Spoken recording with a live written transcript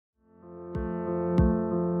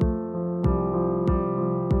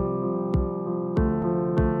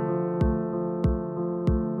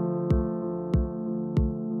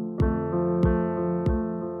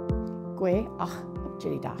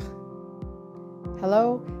Jilidag.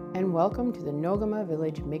 Hello and welcome to the Nogama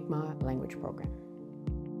Village Mi'kmaq language program.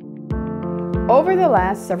 Over the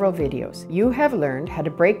last several videos, you have learned how to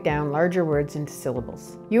break down larger words into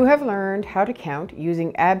syllables. You have learned how to count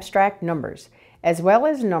using abstract numbers, as well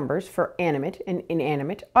as numbers for animate and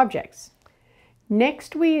inanimate objects.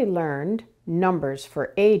 Next, we learned numbers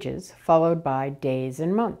for ages, followed by days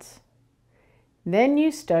and months. Then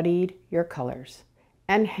you studied your colors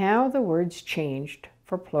and how the words changed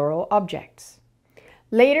for plural objects.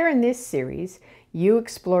 Later in this series, you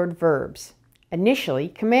explored verbs, initially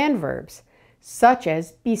command verbs, such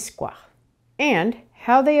as bisqua, and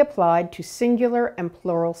how they applied to singular and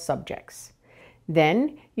plural subjects.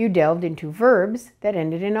 Then you delved into verbs that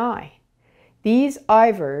ended in I. These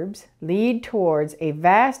I verbs lead towards a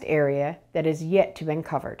vast area that is yet to be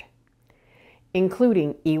covered,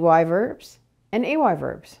 including EY verbs and AY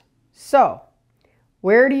verbs. So,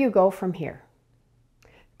 where do you go from here?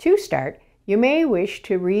 To start, you may wish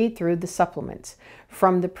to read through the supplements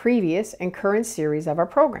from the previous and current series of our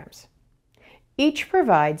programs. Each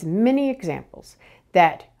provides many examples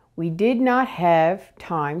that we did not have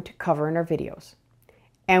time to cover in our videos,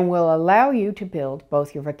 and will allow you to build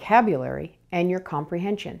both your vocabulary and your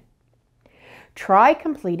comprehension. Try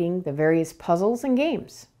completing the various puzzles and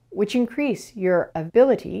games, which increase your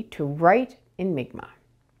ability to write in Mi'kmaq.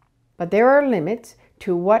 But there are limits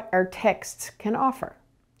to what our texts can offer.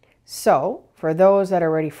 So, for those that are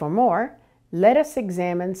ready for more, let us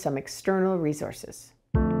examine some external resources.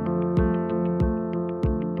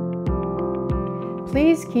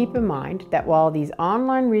 Please keep in mind that while these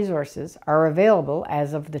online resources are available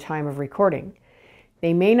as of the time of recording,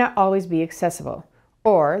 they may not always be accessible,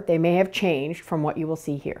 or they may have changed from what you will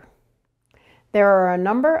see here. There are a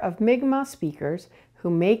number of Mi'kmaq speakers who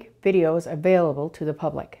make videos available to the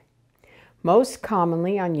public, most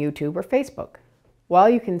commonly on YouTube or Facebook. While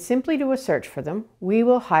you can simply do a search for them, we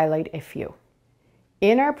will highlight a few.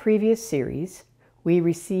 In our previous series, we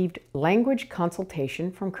received language consultation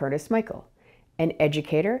from Curtis Michael, an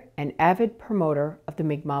educator and avid promoter of the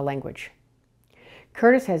Mi'kmaq language.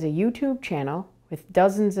 Curtis has a YouTube channel with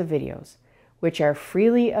dozens of videos, which are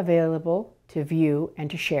freely available to view and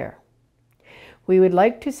to share. We would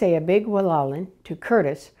like to say a big walalin to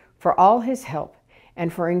Curtis for all his help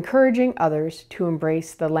and for encouraging others to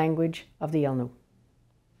embrace the language of the Ilnu.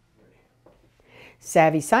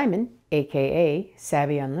 Savvy Simon, aka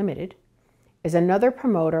Savvy Unlimited, is another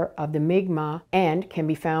promoter of the Mi'kmaq and can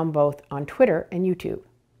be found both on Twitter and YouTube,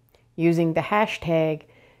 using the hashtag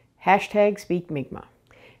 #SpeakMi'kmaq.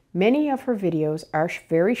 Many of her videos are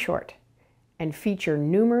very short and feature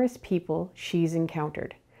numerous people she's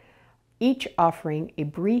encountered, each offering a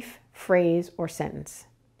brief phrase or sentence.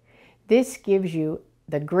 This gives you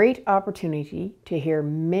the great opportunity to hear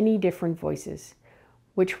many different voices,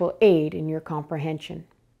 which will aid in your comprehension.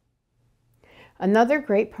 Another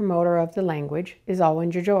great promoter of the language is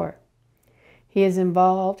Alwyn Jajor. He is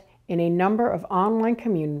involved in a number of online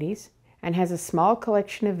communities and has a small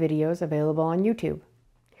collection of videos available on YouTube.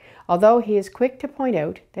 Although he is quick to point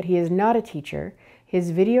out that he is not a teacher,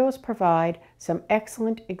 his videos provide some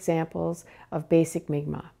excellent examples of basic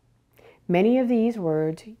Mi'kmaq. Many of these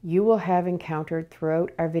words you will have encountered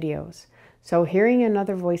throughout our videos, so hearing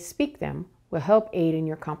another voice speak them will help aid in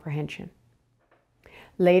your comprehension.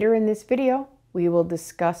 Later in this video, we will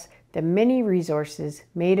discuss the many resources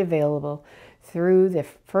made available through the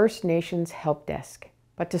First Nations Help Desk.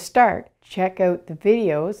 But to start, check out the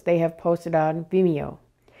videos they have posted on Vimeo.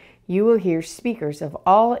 You will hear speakers of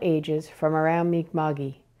all ages from around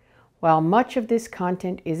Mi'kma'ki. While much of this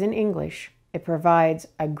content is in English, it provides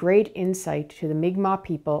a great insight to the Mi'kmaq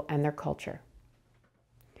people and their culture.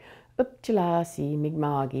 Upjalasi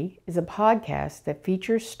Mi'kma'ki is a podcast that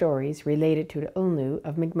features stories related to the Ilnu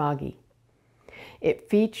of Mi'kma'ki. It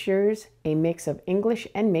features a mix of English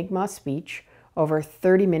and Mi'kmaq speech over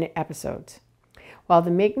 30-minute episodes. While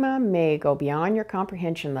the Mi'kmaq may go beyond your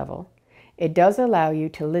comprehension level, it does allow you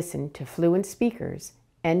to listen to fluent speakers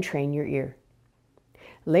and train your ear.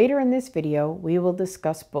 Later in this video, we will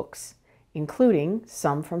discuss books, including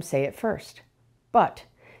some from Say It First. But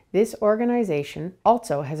this organization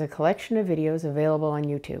also has a collection of videos available on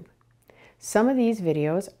YouTube. Some of these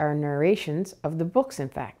videos are narrations of the books, in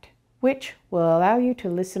fact, which will allow you to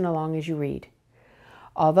listen along as you read.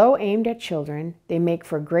 Although aimed at children, they make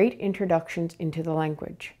for great introductions into the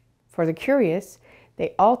language. For the curious,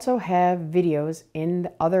 they also have videos in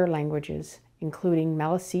the other languages, including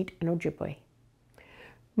Maliseet and Ojibwe.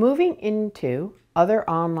 Moving into other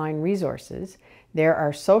online resources, there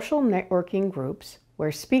are social networking groups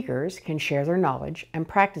where speakers can share their knowledge and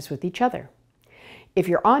practice with each other. If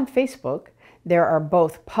you're on Facebook, There are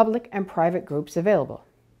both public and private groups available.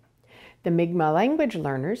 The Mi'kmaq Language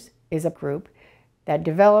Learners is a group that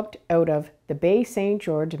developed out of the Bay St.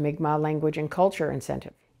 George Mi'kmaq Language and Culture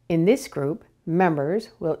Incentive. In this group, members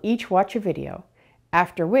will each watch a video,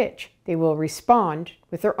 after which they will respond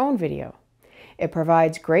with their own video. It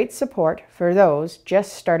provides great support for those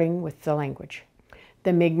just starting with the language.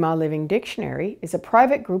 The Mi'kmaq Living Dictionary is a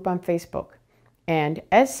private group on Facebook, and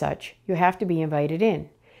as such, you have to be invited in,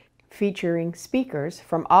 featuring speakers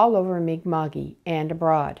from all over Mi'kma'ki and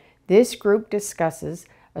abroad. This group discusses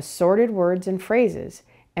assorted words and phrases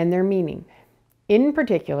and their meaning. In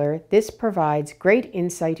particular, this provides great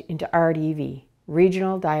insight into RDV,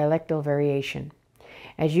 regional dialectal variation,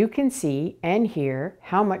 as you can see and hear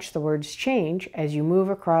how much the words change as you move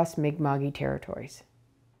across Mi'kma'ki territories.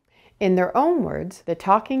 In their own words, the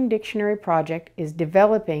Talking Dictionary Project is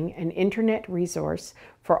developing an internet resource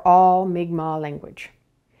for all Mi'kmaq language.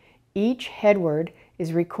 Each headword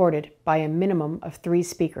is recorded by a minimum of 3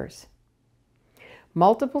 speakers.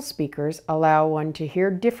 Multiple speakers allow one to hear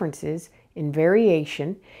differences in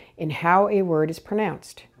variation in how a word is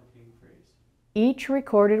pronounced. Each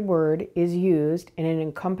recorded word is used in an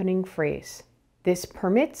accompanying phrase. This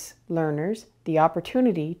permits learners the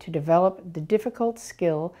opportunity to develop the difficult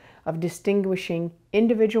skill of distinguishing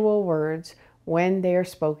individual words when they are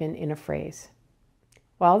spoken in a phrase.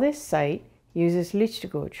 While this site uses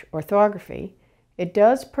Lichtenguch orthography, it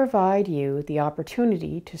does provide you the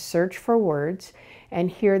opportunity to search for words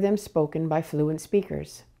and hear them spoken by fluent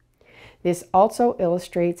speakers. This also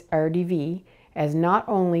illustrates RDV, as not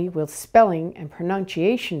only will spelling and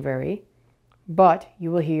pronunciation vary, but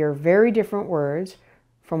you will hear very different words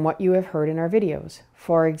from what you have heard in our videos.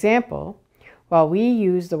 For example, while we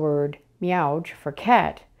use the word meowj for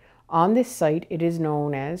cat, on this site it is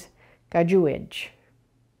known as gajuij.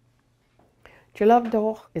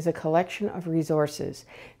 Jalabdoch is a collection of resources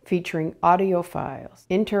featuring audio files,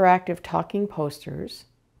 interactive talking posters,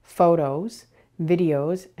 photos,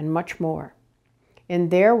 videos, and much more. In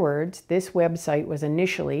their words, this website was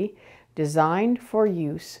initially designed for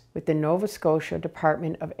use with the Nova Scotia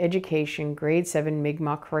Department of Education Grade 7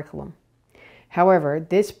 Mi'kmaq curriculum. However,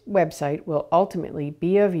 this website will ultimately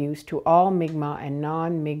be of use to all Mi'kmaq and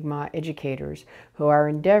non-Mi'kmaq educators who are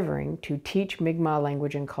endeavoring to teach Mi'kmaq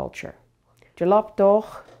language and culture.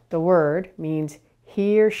 Jalapdoch, the word, means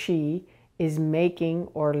he or she is making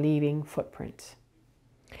or leaving footprints.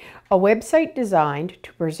 A website designed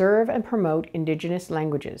to preserve and promote Indigenous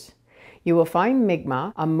languages. You will find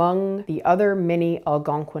Mi'kmaq among the other many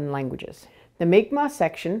Algonquin languages. The Mi'kmaq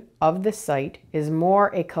section of the site is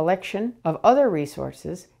more a collection of other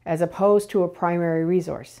resources as opposed to a primary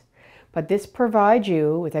resource, but this provides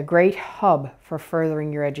you with a great hub for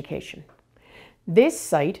furthering your education. This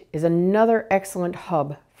site is another excellent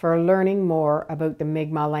hub for learning more about the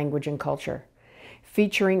Mi'kmaq language and culture.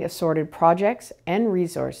 Featuring assorted projects and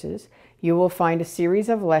resources, you will find a series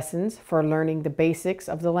of lessons for learning the basics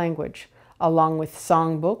of the language, along with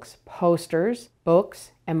songbooks, posters,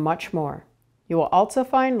 books, and much more. You will also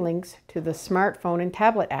find links to the smartphone and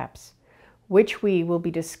tablet apps, which we will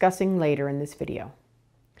be discussing later in this video.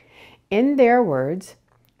 In their words,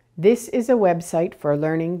 this is a website for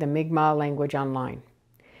learning the Mi'kmaq language online.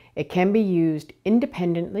 It can be used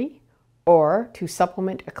independently or to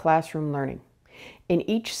supplement a classroom learning. In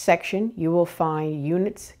each section, you will find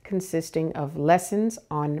units consisting of lessons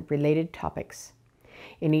on related topics.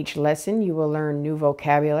 In each lesson, you will learn new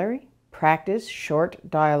vocabulary, practice short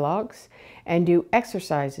dialogues, and do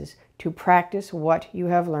exercises to practice what you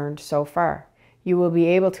have learned so far. You will be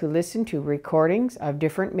able to listen to recordings of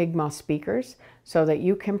different Mi'kmaq speakers so that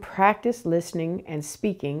you can practice listening and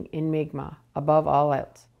speaking in Mi'kmaq above all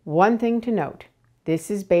else. One thing to note, this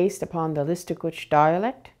is based upon the Lichtenguch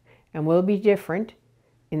dialect and will be different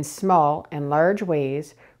in small and large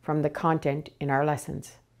ways from the content in our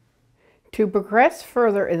lessons. To progress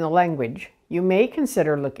further in the language, you may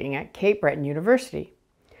consider looking at Cape Breton University.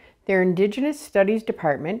 Their Indigenous Studies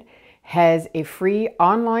Department has a free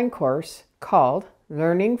online course called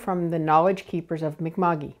Learning from the Knowledge Keepers of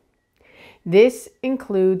Mi'kma'ki. This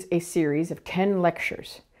includes a series of 10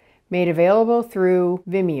 lectures made available through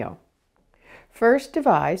Vimeo. First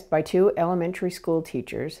devised by 2 elementary school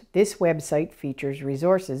teachers, this website features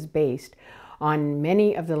resources based on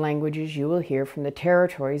many of the languages you will hear from the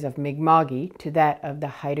territories of Mi'kma'ki to that of the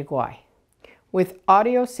Haida Gwaii, with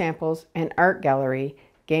audio samples, an art gallery,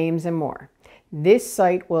 games, and more. This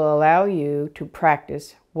site will allow you to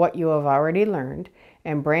practice what you have already learned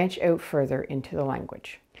and branch out further into the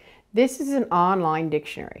language. This is an online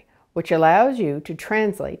dictionary which allows you to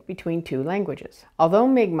translate between 2 languages. Although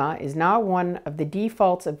Mi'kmaq is not one of the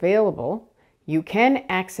defaults available, You can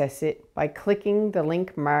access it by clicking the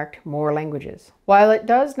link marked More Languages. While it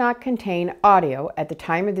does not contain audio at the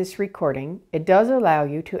time of this recording, it does allow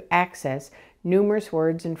you to access numerous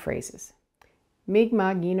words and phrases.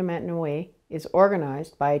 Mi'kmaq Ginamantinoe is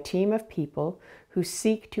organized by a team of people who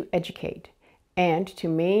seek to educate and to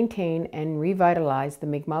maintain and revitalize the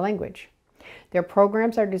Mi'kmaq language. Their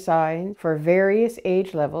programs are designed for various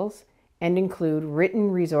age levels and include written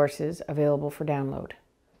resources available for download.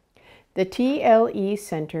 The TLE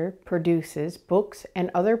Center produces books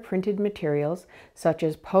and other printed materials such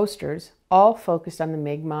as posters, all focused on the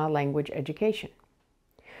Mi'kmaq language education.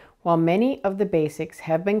 While many of the basics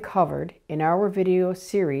have been covered in our video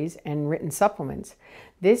series and written supplements,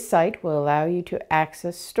 this site will allow you to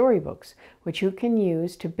access storybooks, which you can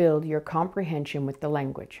use to build your comprehension with the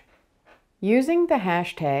language. Using the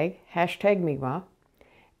hashtag #Mi'kmaq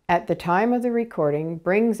at the time of the recording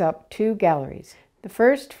brings up two galleries. The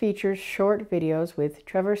first features short videos with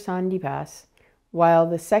Trevor Sandipas, while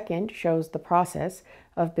the second shows the process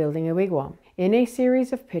of building a wigwam in a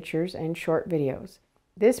series of pictures and short videos.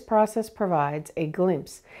 This process provides a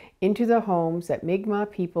glimpse into the homes that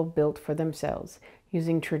Mi'kmaq people built for themselves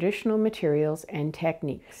using traditional materials and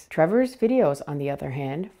techniques. Trevor's videos, on the other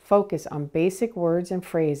hand, focus on basic words and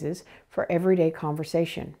phrases for everyday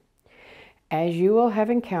conversation. As you will have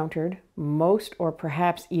encountered most or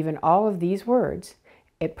perhaps even all of these words,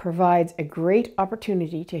 it provides a great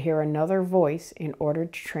opportunity to hear another voice in order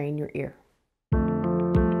to train your ear.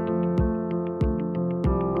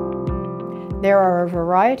 There are a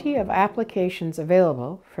variety of applications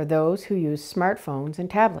available for those who use smartphones and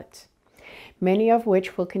tablets, many of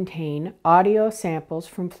which will contain audio samples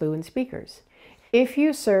from fluent speakers. If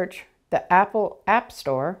you search the Apple App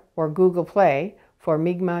Store or Google Play for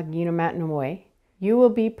Mi'kmaq Ginamantinoe, you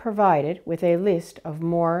will be provided with a list of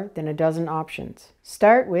more than a dozen options.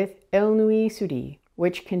 Start with El Nui Sudi,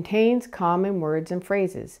 which contains common words and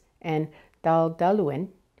phrases, and Daldaluin.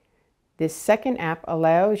 This second app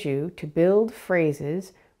allows you to build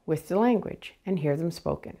phrases with the language and hear them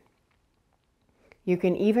spoken. You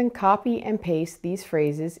can even copy and paste these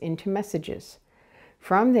phrases into messages.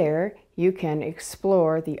 From there, you can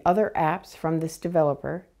explore the other apps from this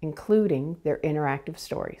developer, including their interactive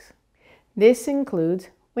stories. This includes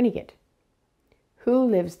Winnigat, Who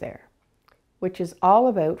Lives There?, which is all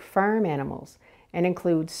about farm animals and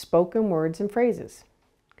includes spoken words and phrases.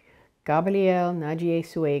 Gabriel Najie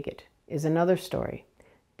Suegat is another story,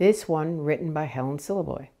 this one written by Helen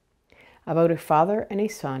Syllaboy, about a father and a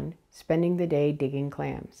son spending the day digging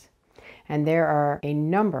clams. And there are a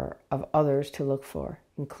number of others to look for,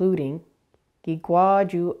 including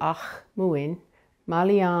Gigwaju Ach Muin,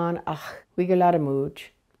 Malian Ach Wigaladamuj,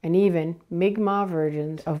 and even Mi'kmaq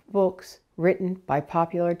versions of books written by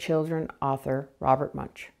popular children author Robert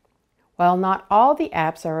Munch. While not all the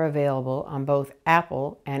apps are available on both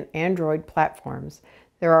Apple and Android platforms,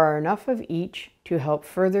 there are enough of each to help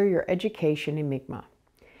further your education in Mi'kmaq.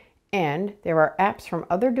 And there are apps from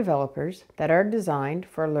other developers that are designed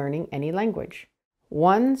for learning any language.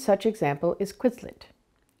 One such example is Quizlet,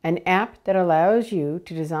 an app that allows you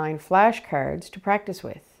to design flashcards to practice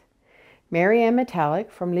with. Marianne Metallic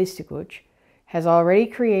from Listukuch has already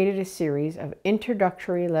created a series of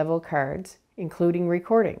introductory level cards, including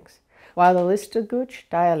recordings. While the Listukuch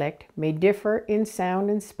dialect may differ in sound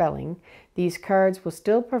and spelling, these cards will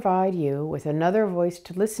still provide you with another voice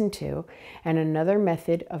to listen to and another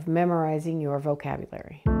method of memorizing your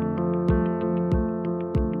vocabulary.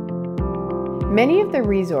 Many of the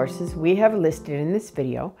resources we have listed in this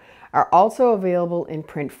video are also available in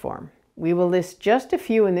print form. We will list just a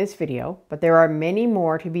few in this video, but there are many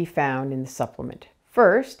more to be found in the supplement.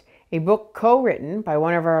 First, a book co-written by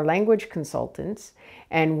one of our language consultants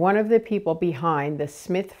and one of the people behind the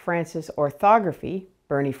Smith-Francis orthography,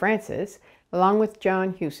 Bernie Francis, along with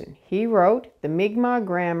John Hewson. He wrote The Mi'kmaq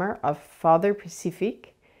Grammar of Father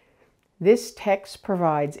Pacific. This text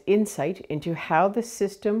provides insight into how the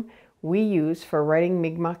system we use for writing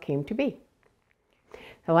Mi'kmaq came to be.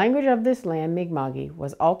 The Language of This Land, Mi'kmaqi,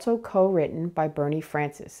 was also co-written by Bernie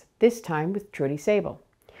Francis, this time with Trudy Sable.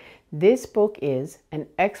 This book is an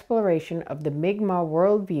exploration of the Mi'kmaq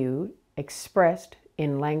worldview expressed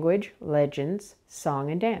in language, legends,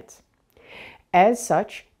 song, and dance. As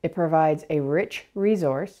such, it provides a rich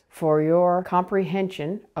resource for your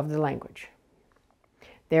comprehension of the language.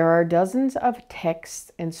 There are dozens of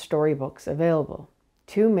texts and storybooks available,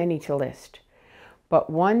 too many to list, but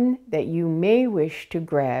one that you may wish to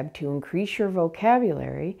grab to increase your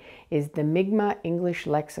vocabulary is the Mi'kmaq English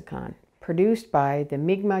Lexicon, produced by the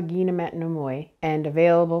Mi'kmaq Ginamantinoe and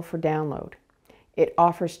available for download. It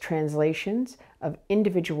offers translations of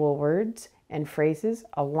individual words and phrases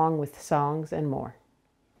along with songs and more.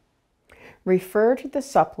 Refer to the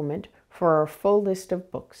supplement for our full list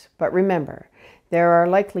of books, but remember, there are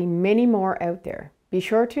likely many more out there. Be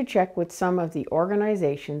sure to check with some of the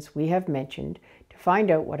organizations we have mentioned to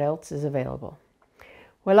find out what else is available.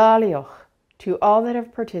 Walalioch to all that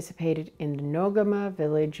have participated in the Nogama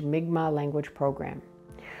Village Mi'kmaq language program.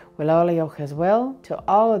 Walalioch as well to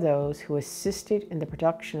all of those who assisted in the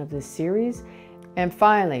production of this series. And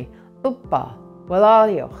finally, Uppa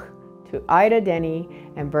Walalioch to Ida Denny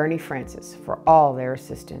and Bernie Francis for all their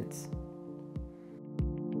assistance.